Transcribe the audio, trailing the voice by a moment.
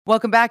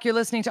Welcome back. You're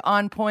listening to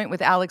On Point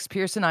with Alex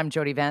Pearson. I'm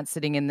Jody Vance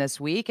sitting in this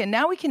week. And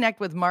now we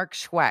connect with Mark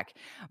Schweck.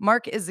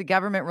 Mark is the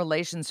government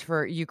relations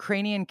for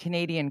Ukrainian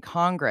Canadian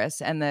Congress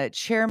and the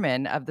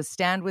chairman of the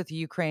Stand with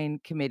Ukraine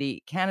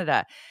Committee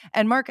Canada.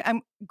 And Mark,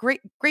 I'm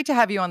great to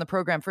have you on the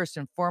program first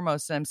and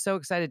foremost. And I'm so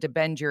excited to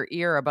bend your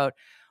ear about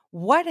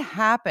what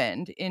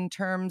happened in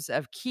terms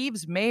of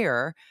Kyiv's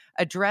mayor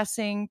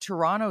addressing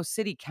Toronto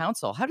City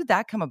Council. How did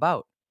that come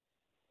about?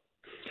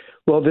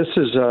 Well, this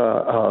is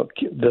an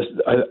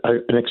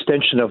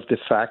extension of the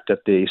fact that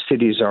the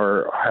cities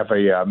have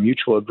a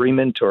mutual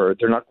agreement, or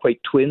they're not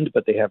quite twinned,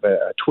 but they have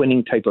a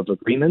twinning type of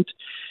agreement.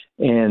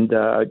 And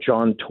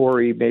John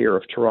Tory, mayor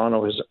of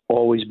Toronto, has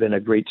always been a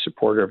great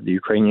supporter of the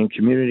Ukrainian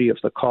community, of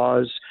the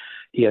cause.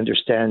 He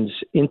understands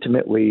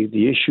intimately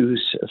the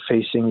issues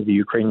facing the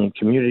Ukrainian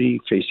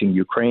community, facing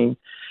Ukraine.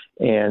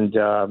 And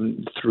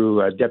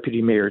through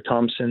Deputy Mayor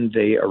Thompson,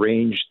 they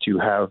arranged to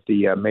have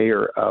the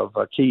mayor of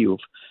Kyiv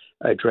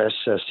address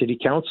City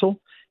Council,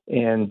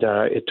 and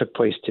it took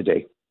place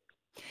today.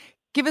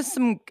 Give us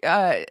some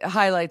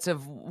highlights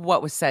of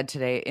what was said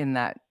today in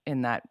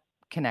that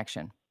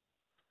connection.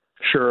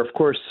 Sure, of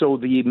course. So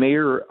the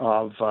mayor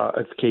of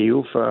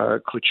Kyiv,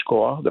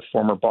 Klitschko, the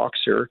former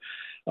boxer,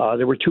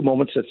 there were two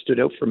moments that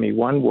stood out for me.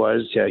 One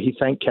was he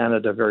thanked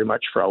Canada very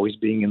much for always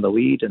being in the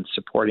lead and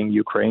supporting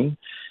Ukraine,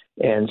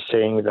 and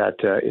saying that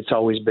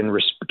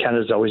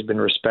Canada's always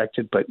been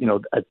respected, but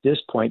at this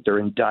point they're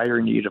in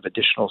dire need of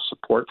additional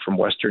support from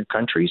Western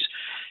countries.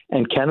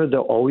 And Canada,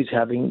 always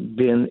having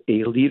been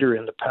a leader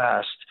in the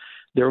past,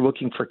 they're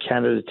looking for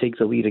Canada to take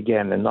the lead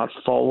again and not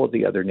follow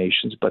the other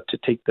nations, but to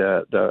take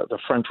the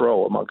front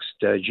row amongst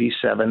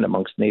G7,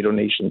 amongst NATO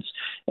nations,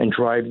 and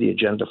drive the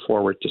agenda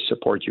forward to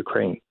support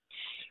Ukraine.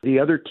 The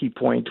other key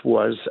point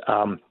was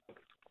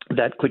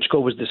that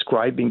Klitschko was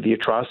describing the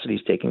atrocities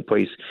taking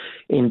place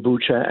in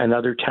Bucha and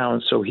other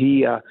towns. So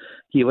he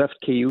left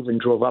Kyiv and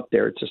drove up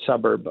there. It's a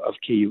suburb of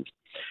Kyiv.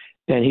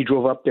 And he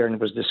drove up there and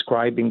was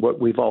describing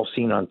what we've all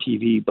seen on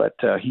TV. But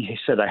he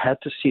said, I had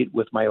to see it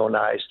with my own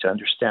eyes to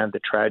understand the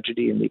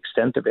tragedy and the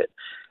extent of it,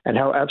 and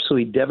how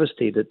absolutely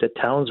devastated the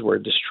towns were,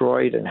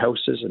 destroyed, and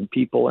houses and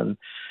people. And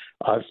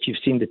if you've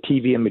seen the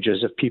TV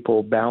images of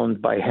people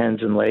bound by hands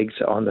and legs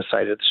on the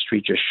side of the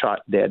street, just shot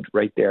dead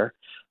right there.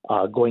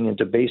 Going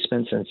into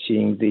basements and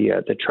seeing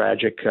the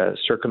tragic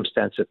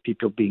circumstance of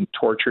people being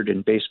tortured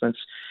in basements,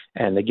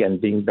 and again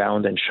being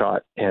bound and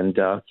shot. And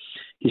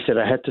he said,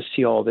 I had to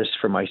see all this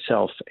for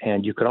myself,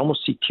 and you could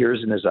almost see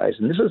tears in his eyes.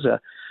 And this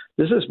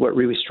is what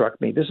really struck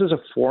me. This is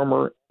a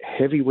former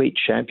heavyweight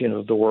champion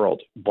of the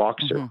world,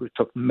 boxer, who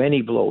took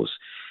many blows,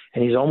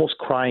 and he's almost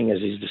crying as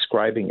he's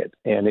describing it.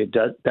 And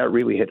that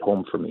really hit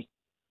home for me.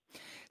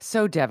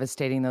 So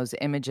devastating, those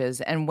images.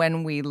 And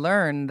when we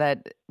learn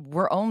that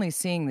we're only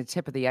seeing the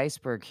tip of the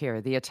iceberg here,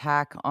 the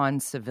attack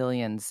on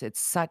civilians, it's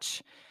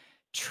such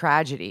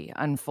tragedy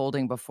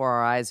unfolding before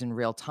our eyes in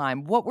real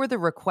time. What were the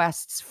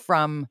requests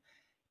from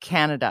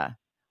Canada?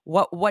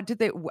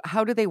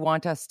 How do they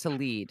want us to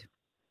lead?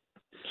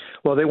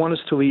 Well, they want us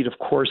to lead, of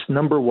course.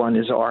 Number one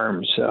is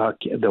arms.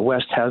 The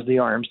West has the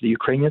arms. The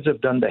Ukrainians have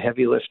done the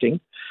heavy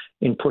lifting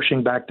in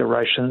pushing back the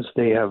Russians.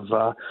 They have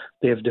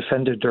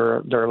defended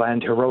their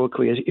land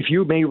heroically. If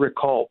you may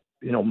recall,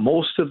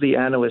 most of the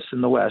analysts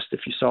in the West, if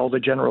you saw the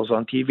generals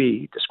on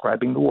TV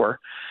describing the war,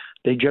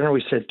 they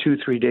generally said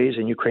 2-3 days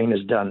and Ukraine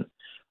is done.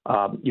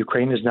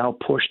 Ukraine is now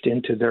pushed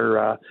into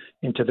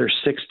their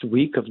sixth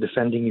week of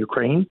defending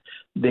Ukraine.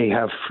 They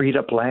have freed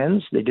up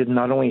lands. They did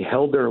not only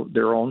held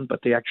their own, but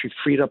they actually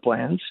freed up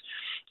lands.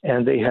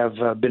 And they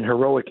have been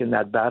heroic in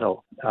that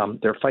battle.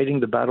 They're fighting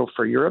the battle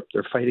for Europe.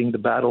 They're fighting the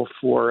battle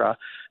for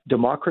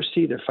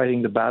democracy. They're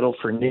fighting the battle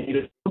for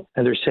NATO.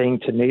 And they're saying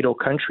to NATO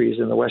countries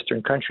and the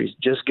Western countries,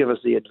 just give us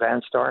the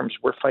advanced arms.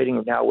 We're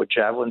fighting now with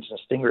javelins and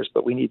stingers,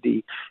 but we need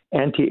the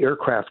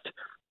anti-aircraft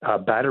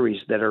batteries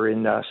that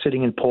are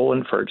sitting in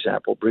Poland, for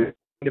example. Bring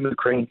them to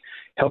Ukraine.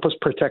 Help us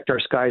protect our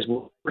skies.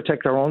 We'll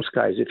protect our own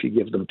skies if you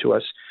give them to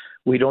us.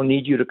 We don't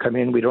need you to come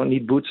in. We don't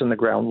need boots on the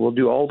ground. We'll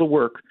do all the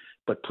work,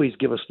 but please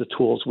give us the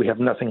tools. We have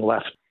nothing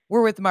left.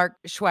 We're with Mark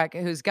Schweck,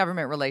 who's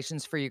government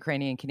relations for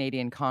Ukrainian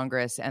Canadian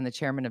Congress and the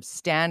chairman of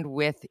Stand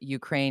with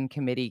Ukraine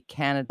Committee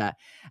Canada.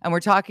 And we're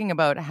talking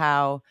about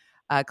how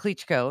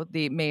Klitschko,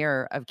 the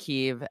mayor of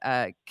Kyiv,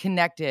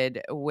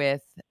 connected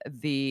with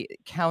the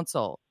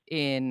council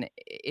in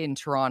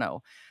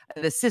Toronto,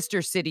 the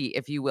sister city,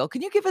 if you will.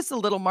 Can you give us a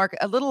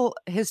little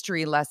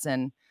history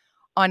lesson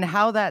on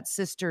how that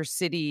sister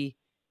city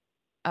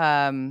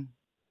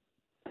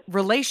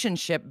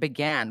relationship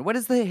began? What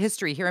is the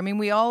history here? I mean,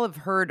 we all have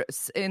heard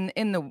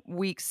in the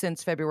weeks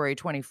since February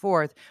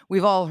 24th,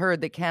 we've all heard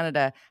that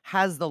Canada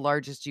has the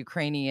largest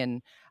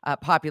Ukrainian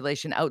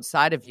population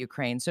outside of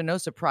Ukraine. So no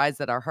surprise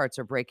that our hearts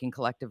are breaking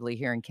collectively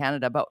here in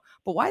Canada. But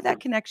why that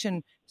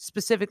connection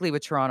specifically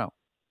with Toronto?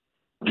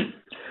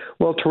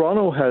 Well,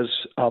 Toronto has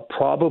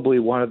probably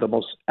one of the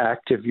most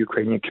active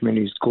Ukrainian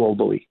communities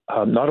globally.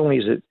 Not only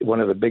is it one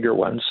of the bigger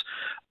ones,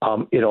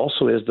 It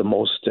also is the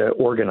most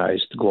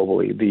organized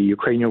globally. The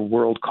Ukrainian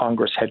World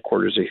Congress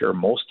headquarters are here.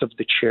 Most of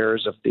the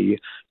chairs of the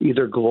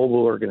either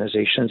global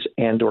organizations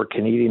and or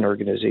Canadian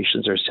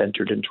organizations are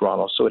centered in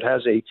Toronto. So it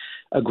has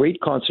a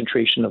great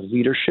concentration of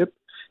leadership.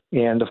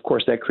 And of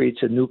course, that creates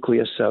a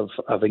nucleus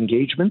of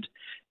engagement.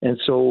 And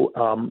so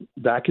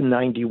back in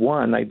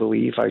 91, I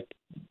believe, I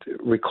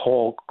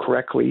recall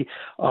correctly,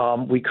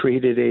 we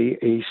created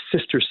a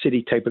sister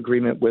city type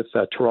agreement with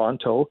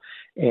Toronto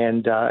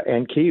and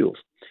Kyiv.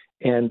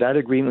 And that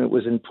agreement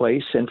was in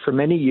place. And for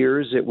many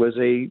years, it was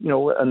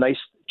a nice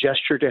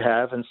gesture to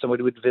have, and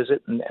somebody would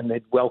visit and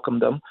they'd welcome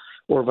them,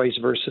 or vice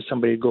versa.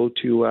 Somebody would go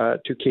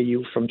to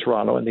Kyiv from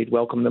Toronto and they'd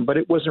welcome them. But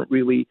it wasn't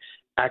really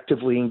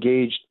actively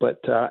engaged. But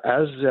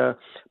as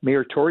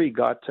Mayor Tory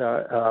got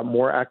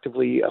more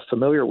actively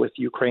familiar with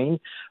Ukraine,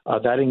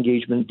 that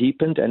engagement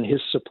deepened, and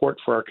his support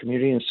for our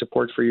community and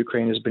support for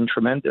Ukraine has been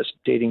tremendous,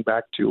 dating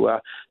back to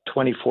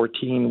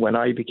 2014 when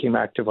I became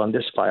active on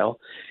this file.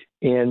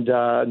 And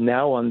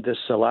now on this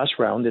last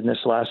round, in this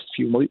last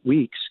few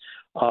weeks,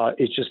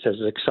 it just has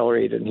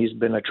accelerated. And he's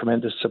been a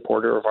tremendous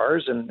supporter of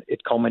ours, and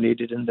it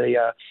culminated in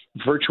the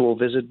virtual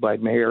visit by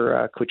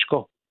Mayor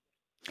Klitschko.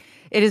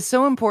 It is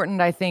so important,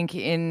 I think,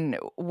 in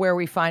where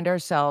we find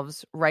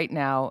ourselves right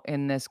now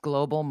in this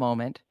global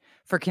moment,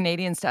 for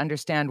Canadians to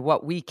understand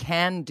what we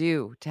can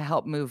do to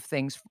help move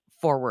things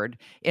forward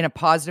in a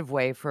positive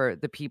way for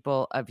the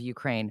people of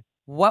Ukraine.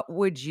 What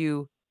would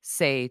you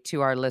say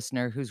to our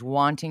listener who's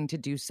wanting to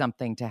do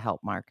something to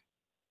help, Mark?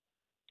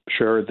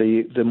 Sure.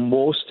 The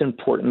most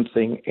important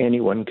thing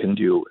anyone can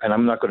do, and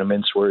I'm not going to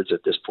mince words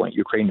at this point,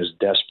 Ukraine is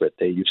desperate.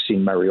 You've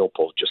seen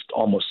Mariupol just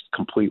almost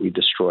completely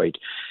destroyed,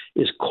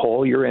 is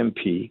call your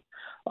MP,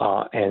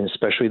 and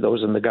especially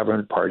those in the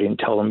government party, and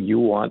tell them you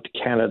want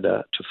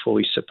Canada to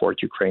fully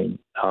support Ukraine,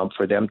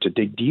 for them to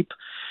dig deep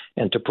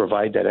and to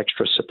provide that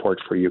extra support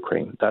for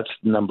Ukraine. That's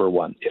number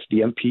one. If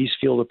the MPs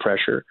feel the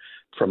pressure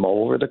from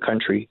all over the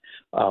country,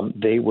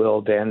 they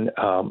will then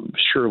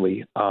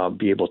surely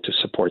be able to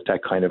support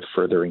that kind of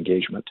further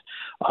engagement.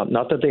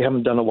 Not that they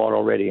haven't done a lot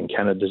already, and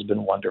Canada's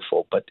been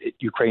wonderful, but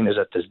Ukraine is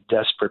at this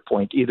desperate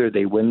point. Either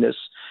they win this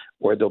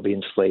or they'll be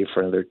enslaved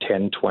for another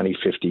 10, 20,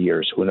 50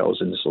 years. Who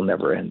knows? And this will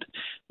never end.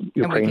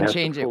 Ukraine and we can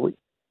change it.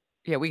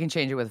 Yeah, we can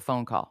change it with a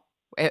phone call.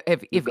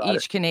 If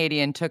each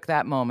Canadian took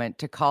that moment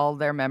to call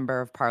their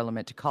member of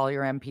parliament, to call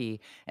your MP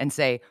and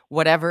say,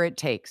 whatever it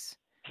takes,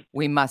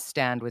 we must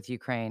stand with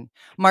Ukraine.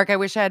 Mark, I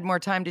wish I had more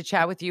time to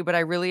chat with you, but I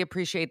really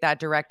appreciate that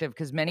directive,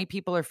 because many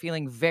people are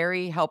feeling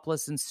very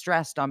helpless and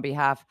stressed on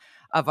behalf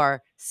of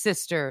our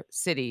sister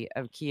city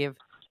of Kyiv,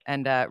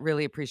 and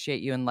really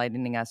appreciate you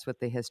enlightening us with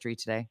the history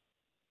today.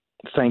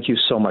 Thank you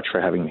so much for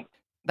having me.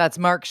 That's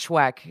Mark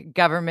Schweck,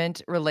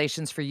 Government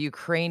Relations for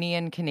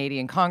Ukrainian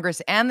Canadian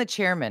Congress and the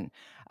chairman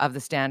of the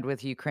Stand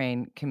with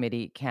Ukraine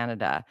Committee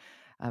Canada.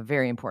 A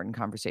very important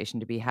conversation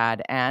to be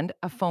had, and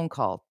a phone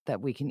call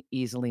that we can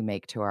easily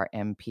make to our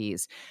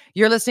MPs.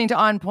 You're listening to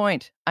On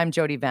Point. I'm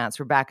Jody Vance.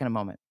 We're back in a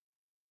moment.